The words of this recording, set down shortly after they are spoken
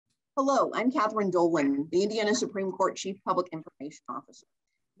Hello, I'm Catherine Dolan, the Indiana Supreme Court Chief Public Information Officer.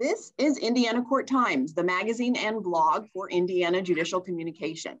 This is Indiana Court Times, the magazine and blog for Indiana Judicial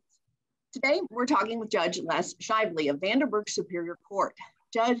Communications. Today, we're talking with Judge Les Shively of Vanderburgh Superior Court.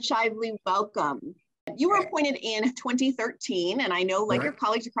 Judge Shively, welcome. You were appointed in 2013, and I know, like your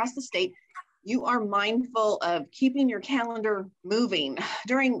colleagues across the state, you are mindful of keeping your calendar moving.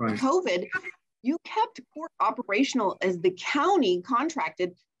 During COVID, you kept court operational as the county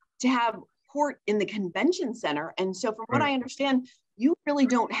contracted to have court in the convention center. And so from what I understand, you really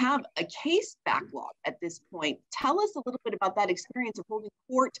don't have a case backlog at this point. Tell us a little bit about that experience of holding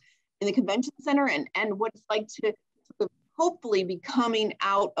court in the convention center and what it's like to hopefully be coming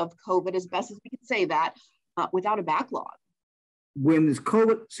out of COVID, as best as we can say that, without a backlog. When this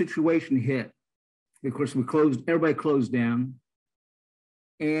COVID situation hit, of course, everybody closed down,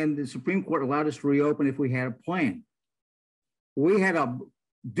 and the Supreme Court allowed us to reopen if we had a plan. We had a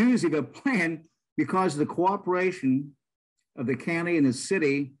doozy of a plan because of the cooperation of the county and the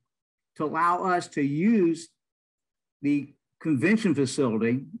city to allow us to use the convention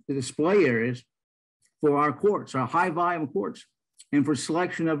facility, the display areas, for our courts, our high volume courts, and for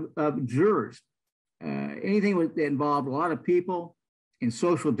selection of jurors. Anything that involved a lot of people and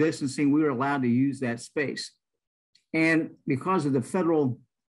social distancing, we were allowed to use that space. And because of the federal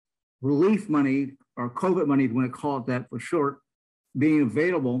relief money, or COVID money, if you want to call it that for short, being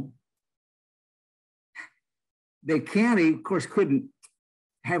available, the county, of course, couldn't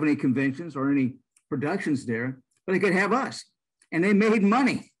have any conventions or any productions there, but they could have us. And they made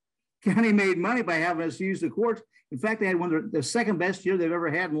money. County made money by having us use the courts. In fact, they had one of the second best year they've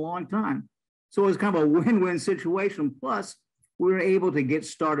ever had in a long time. So it was kind of a win-win situation. Plus, we were able to get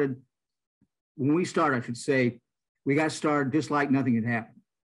started. When we started, I should say, we got started just like nothing had happened.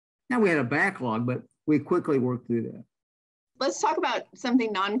 Now we had a backlog, but we quickly worked through that. Let's talk about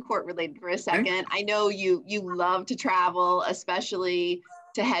something non-court related for a second. Okay. I know you love to travel, especially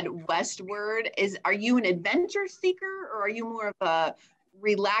to head westward. Are you an adventure seeker, or are you more of a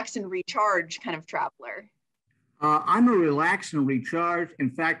relax and recharge kind of traveler? I'm a relax and recharge. In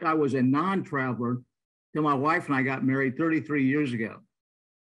fact, I was a non-traveler till my wife and I got married 33 years ago.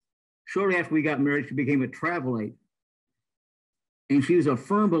 Shortly after we got married, she became a travel agent. And she was a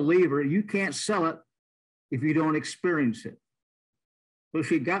firm believer, you can't sell it if you don't experience it. So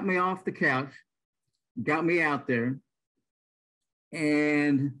she got me off the couch, got me out there,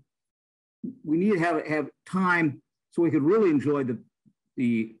 and we needed to have time so we could really enjoy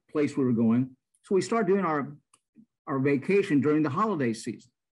the place we were going. So we started doing our vacation during the holiday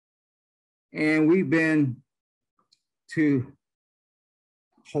season. And we've been to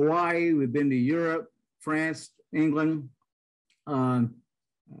Hawaii, we've been to Europe, France, England,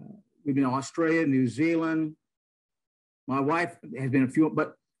 we've been to Australia, New Zealand. My wife has been a few,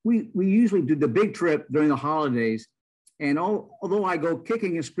 but we usually do the big trip during the holidays. And although I go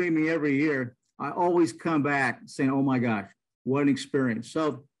kicking and screaming every year, I always come back saying, oh my gosh, what an experience.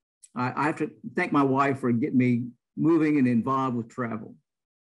 So I have to thank my wife for getting me moving and involved with travel.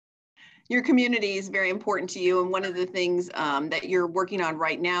 Your community is very important to you. And one of the things that you're working on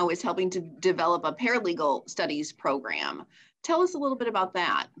right now is helping to develop a paralegal studies program. Tell us a little bit about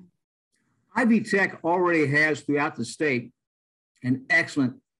that. Ivy Tech already has throughout the state an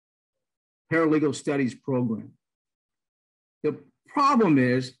excellent paralegal studies program. The problem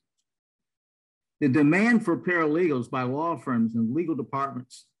is the demand for paralegals by law firms and legal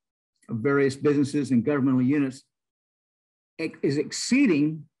departments of various businesses and governmental units is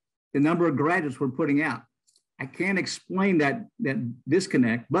exceeding the number of graduates we're putting out. I can't explain that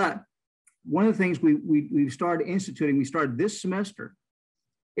disconnect, but one of the things we started instituting, we started this semester,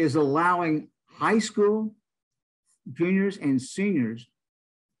 is allowing high school juniors and seniors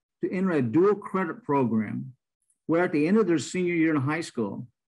to enter a dual credit program where at the end of their senior year in high school,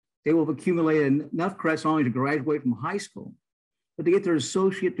 they will have accumulated enough credits not only to graduate from high school, but to get their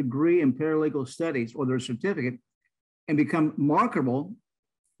associate degree in paralegal studies or their certificate and become marketable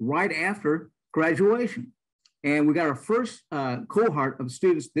right after graduation. And we got our first cohort of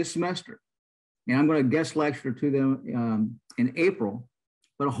students this semester. And I'm going to guest lecture to them in April.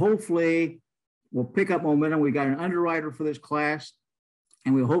 But hopefully we'll pick up momentum. We got an underwriter for this class,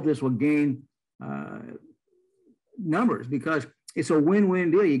 and we hope this will gain numbers because it's a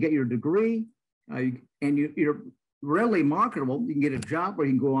win-win deal. You get your degree, and you're readily marketable. You can get a job, or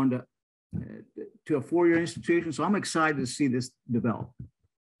you can go on to a four-year institution. So I'm excited to see this develop.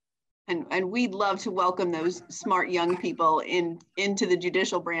 And we'd love to welcome those smart young people into the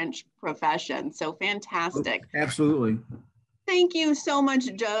judicial branch profession. So fantastic. Absolutely. Thank you so much,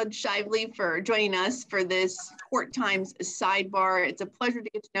 Judge Shively, for joining us for this Court Times Sidebar. It's a pleasure to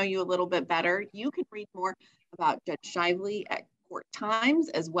get to know you a little bit better. You can read more about Judge Shively at Court Times,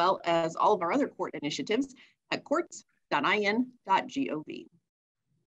 as well as all of our other court initiatives at courts.in.gov.